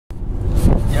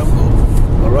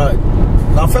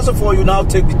Now, first of all, you now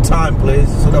take the time, please,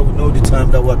 so that we know the time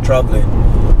that we're traveling.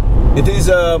 It is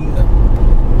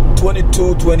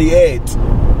 22:28,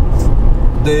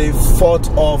 the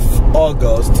 4th of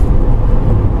August,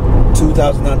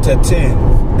 2013.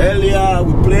 Earlier,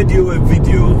 we played you a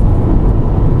video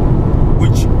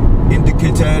which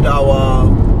indicated our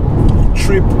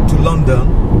trip to London,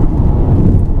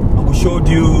 and we showed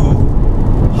you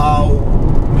how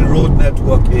the road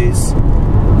network is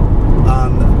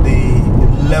and the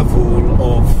level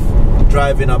of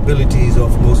driving abilities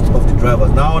of most of the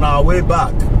drivers. Now on our way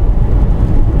back,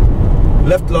 we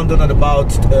left London at about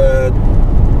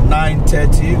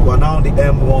 9:30. We're now on the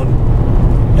M1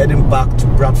 heading back to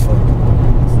Bradford.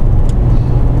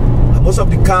 And most of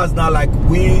the cars now, like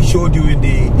we showed you in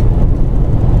the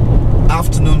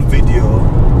afternoon video,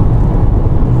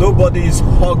 nobody is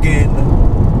hogging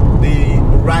the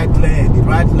right lane. The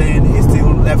right lane is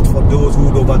still left for those who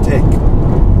would overtake.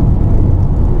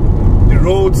 The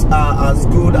roads are as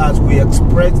good as we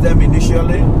expressed them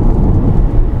initially,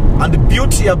 and the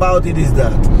beauty about it is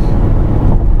that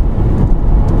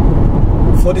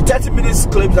for the 30 minutes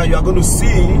clips that you are going to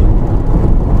see,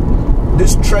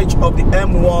 this stretch of the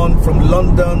M1 from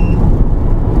London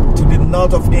to the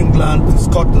north of England to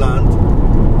Scotland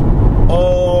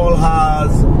all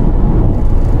has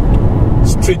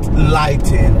street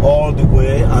lighting all the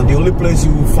way, and the only place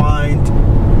you will find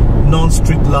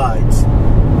non-street lights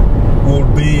will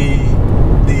be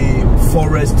the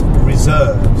forest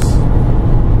reserves.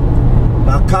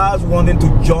 Now, cars wanting to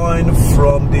join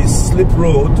from the slip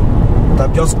road that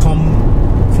have just come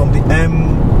from the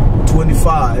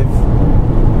M25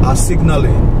 are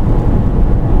signaling.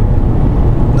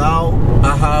 Now,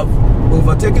 I have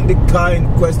overtaken the car in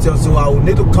question, so I will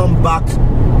need to come back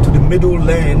to the middle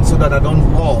lane so that I don't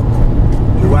hog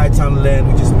the right-hand lane,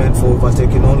 which is meant for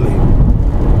overtaking only.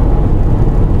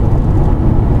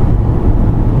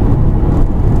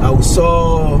 I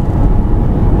saw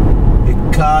a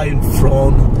car in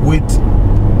front with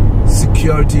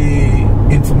security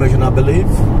information, I believe,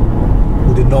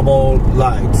 with the normal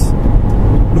lights.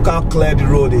 Look how clear the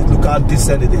road is. Look how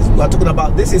decent it is. We are talking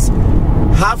about, this is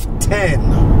 10:30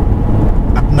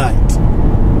 at night.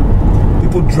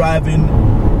 People driving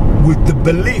with the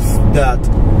belief that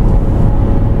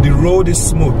the road is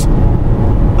smooth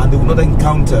and they will not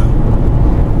encounter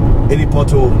any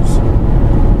potholes.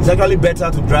 It's actually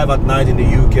better to drive at night in the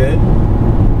UK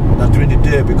than during the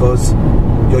day because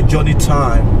your journey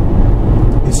time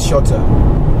is shorter.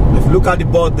 If you look at the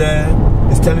board there,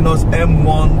 it's telling us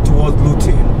M1 towards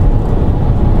Luton.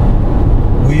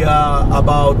 We are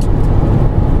about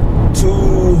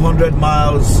 200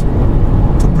 miles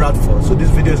to Bradford, so this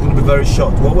video is going to be very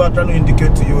short. What we are trying to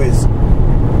indicate to you is,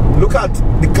 look at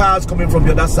the cars coming from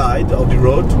the other side of the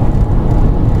road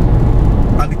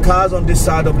and the cars on this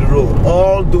side of the road,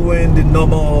 all doing the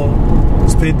normal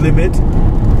speed limit.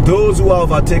 Those who are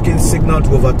overtaking signal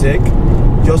to overtake,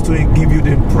 just to give you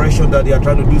the impression that they are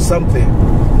trying to do something.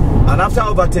 And after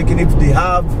overtaking, if they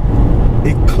have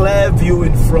a clear view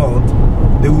in front,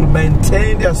 they will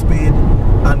maintain their speed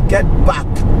and get back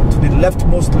to the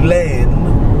leftmost lane,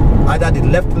 either the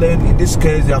left lane. In this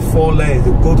case, there are 4 lanes.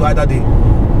 They go to either the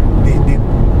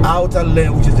outer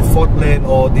lane, which is the 4th lane,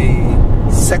 or the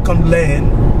 2nd lane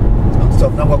and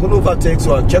stuff. Now we're going to overtake,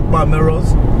 so I'll check my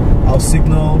mirrors, I'll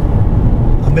signal,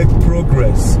 I'll make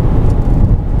progress.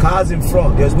 Cars in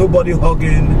front, there's nobody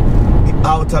hogging the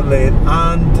outer lane,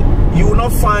 and you will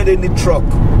not find any truck,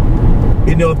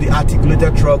 any of the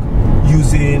articulated truck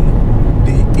using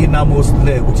the innermost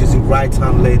lane, which is the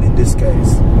right-hand lane in this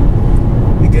case.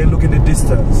 Again, look in the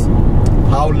distance,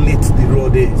 how lit the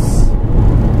road is.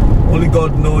 Only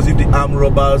God knows if the armed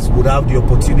robbers would have the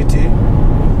opportunity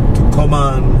to come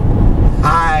and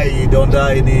hide under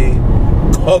any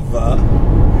cover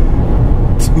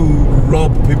to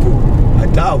rob people. I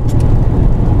doubt.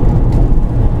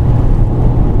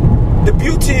 The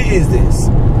beauty is this: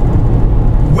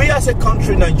 we as a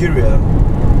country, Nigeria,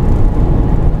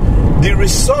 the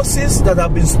resources that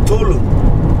have been stolen,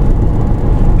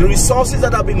 the resources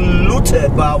that have been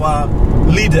looted by our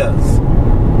leaders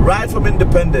right from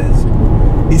independence,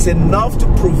 is enough to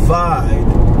provide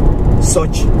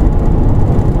such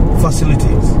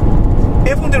facilities.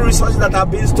 Even the resources that are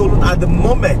being stolen at the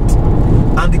moment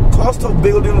and the cost of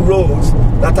building roads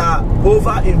that are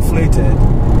overinflated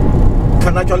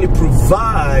can actually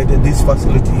provide these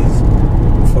facilities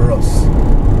for us.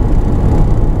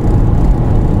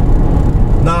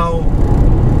 Now,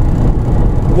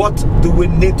 what do we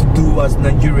need to do as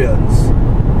Nigerians,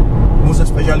 most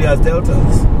especially as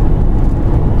Deltans?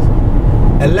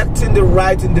 Electing the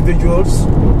right individuals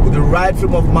with the right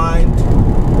frame of mind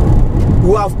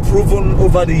who have proven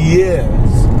over the years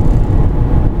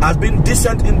as being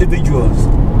decent individuals,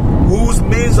 whose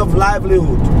means of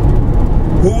livelihood,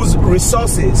 whose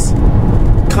resources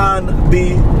can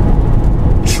be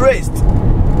traced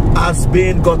as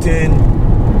being gotten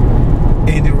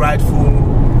in the rightful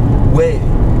way.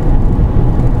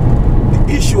 The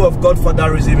issue of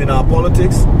godfatherism in our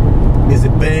politics is the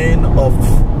bane of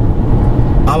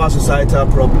our societal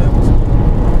problems,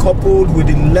 coupled with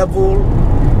the level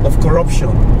of corruption.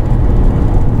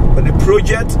 When a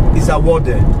project is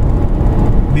awarded,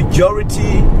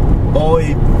 majority or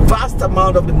a vast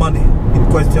amount of the money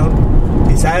in question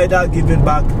is either given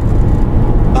back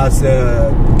as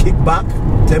a kickback,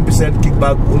 10%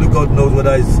 kickback. Only God knows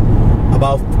whether it's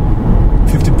about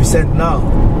 50% now.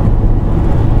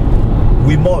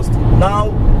 We must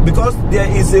now, because there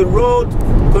is a road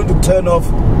going to turn off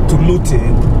to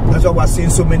looting. That's why we're seeing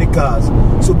so many cars.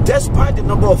 So despite the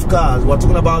number of cars we're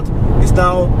talking about, it's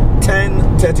now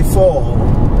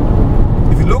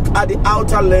 10:34. If you look at the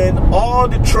outer lane, all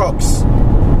the trucks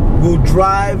will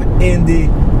drive in the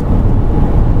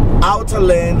outer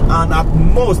lane, and at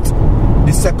most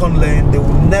the second lane. They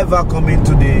will never come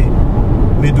into the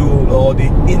middle or the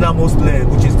innermost lane,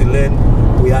 which is the lane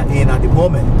we are in at the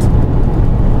moment.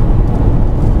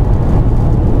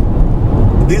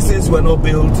 These things were not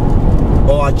built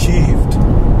or achieved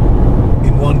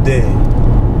in one day.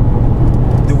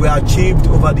 They were achieved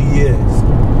over the years.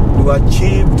 They were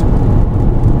achieved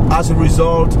as a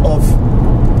result of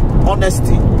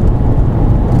honesty,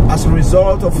 as a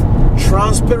result of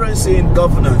transparency in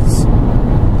governance,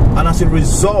 and as a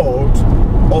result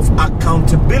of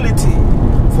accountability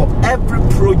for every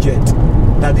project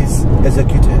that is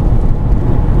executed.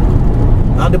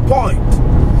 And the point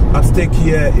at stake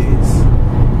here is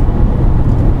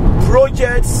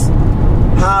projects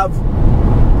have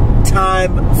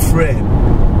time frame.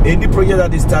 Any project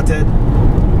that is started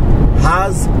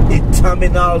has a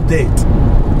terminal date.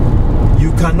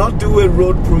 You cannot do a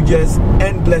road project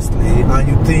endlessly and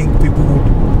you think people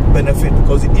would benefit,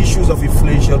 because the issues of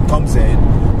inflation comes in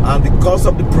and the cost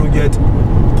of the project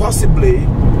possibly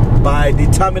by the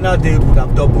terminal date would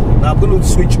have doubled. Now I'm going to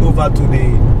switch over to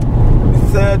the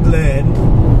third lane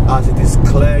as it is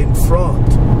clear in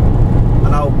front,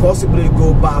 and I'll possibly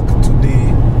go back to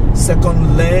the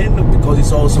second lane because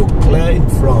it's also clear in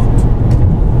front.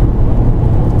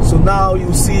 So now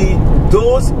you see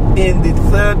those in the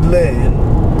third lane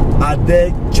are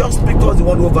there just because they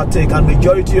want to overtake, and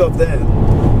majority of them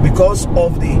because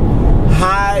of the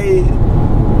high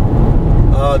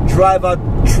driver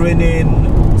training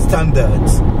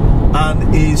standards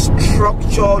and a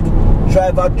structured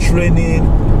driver training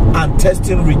and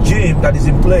testing regime that is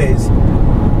in place.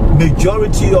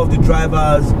 Majority of the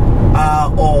drivers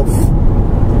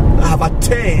have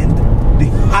attained the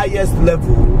highest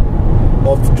level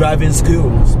of driving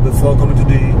skills before coming to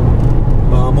the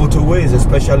motorways,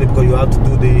 especially because you have to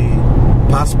do the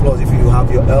pass plus if you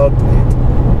have your L plate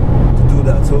to do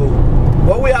that. So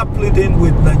what we are pleading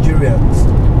with Nigerians,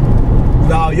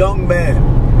 with our young men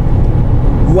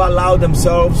who allow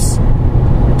themselves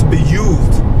to be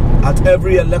used at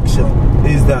every election,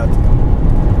 is that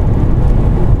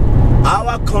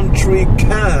our country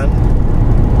can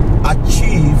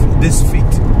achieve this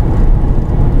feat.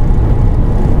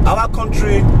 Our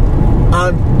country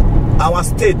and our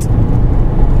state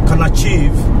can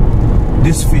achieve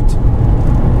this feat.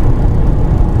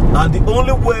 And the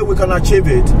only way we can achieve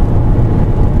it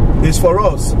is for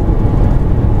us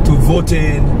to vote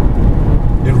in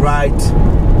the right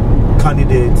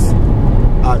candidates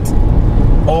at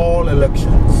all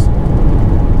elections.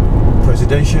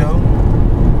 Presidential,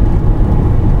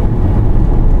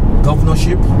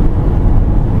 governorship,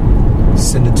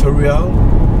 senatorial,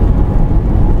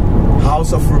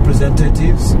 House of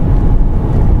Representatives,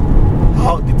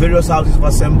 the various houses of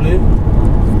assembly,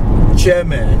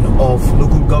 chairman of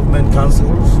local government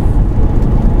councils,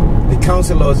 the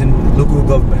councillors in local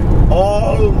government,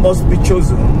 all must be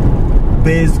chosen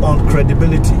based on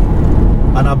credibility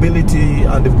and ability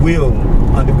and the will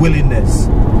and the willingness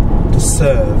to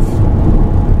serve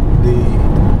the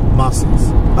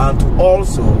masses, and to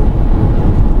also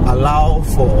allow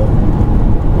for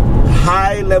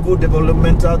high-level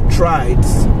developmental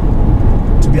strides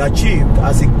to be achieved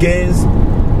as against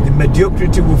the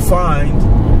mediocrity we find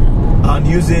and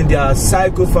using their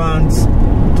sycophants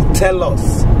to tell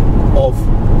us of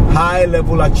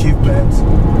high-level achievements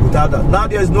without that. Now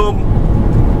there's no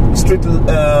street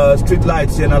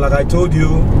lights here. Now, like I told you,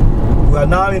 we are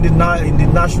now in the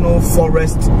National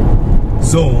Forest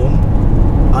Zone,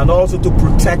 and also to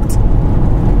protect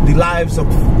the lives of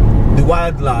the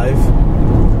wildlife,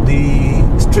 the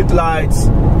street lights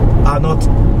are not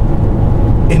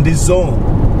in this zone,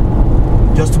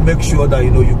 just to make sure that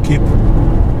you keep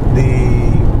the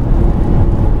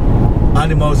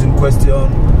animals in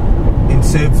question in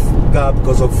safeguard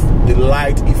because of the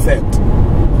light effect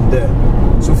there.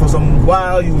 So for some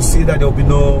while you will see that there will be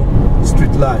no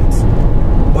street lights,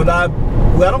 but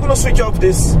we are not going to switch off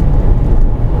this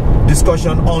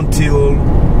discussion until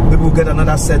maybe we'll get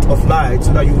another set of lights,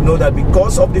 so that you know that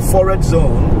because of the forest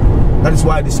zone, that is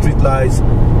why the street lights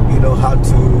had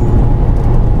to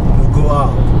go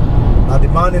out. Now the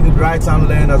man in the right hand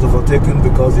lane has overtaken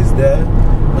because he's there.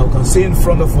 Now we can see in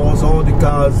front of us all the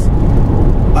cars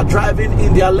are driving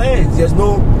in their lanes. There's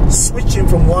no switching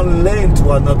from one lane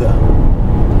to another.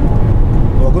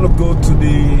 We're going to go to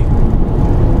the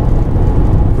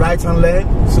right hand lane,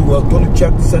 so we're going to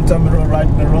check the center mirror, right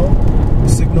mirror, the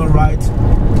signal right,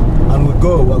 and we're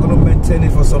going to maintain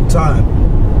it for some time.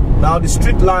 Now the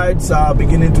street lights are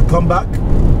beginning to come back,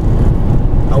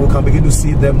 and we can begin to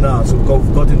see them now. So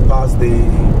we've gotten past the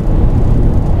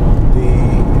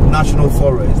national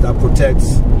forest that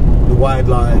protects the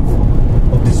wildlife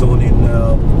of the zone in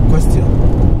question.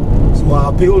 So I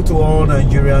appeal to all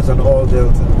Nigerians and all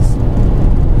Deltans.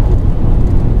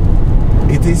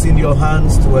 It is in your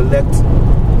hands to elect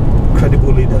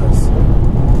credible leaders.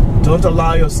 Don't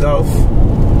allow yourself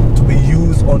to be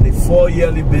used on a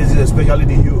 4-yearly basis, especially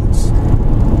the youths,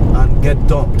 and get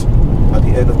dumped at the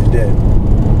end of the day.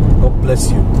 God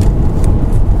bless you.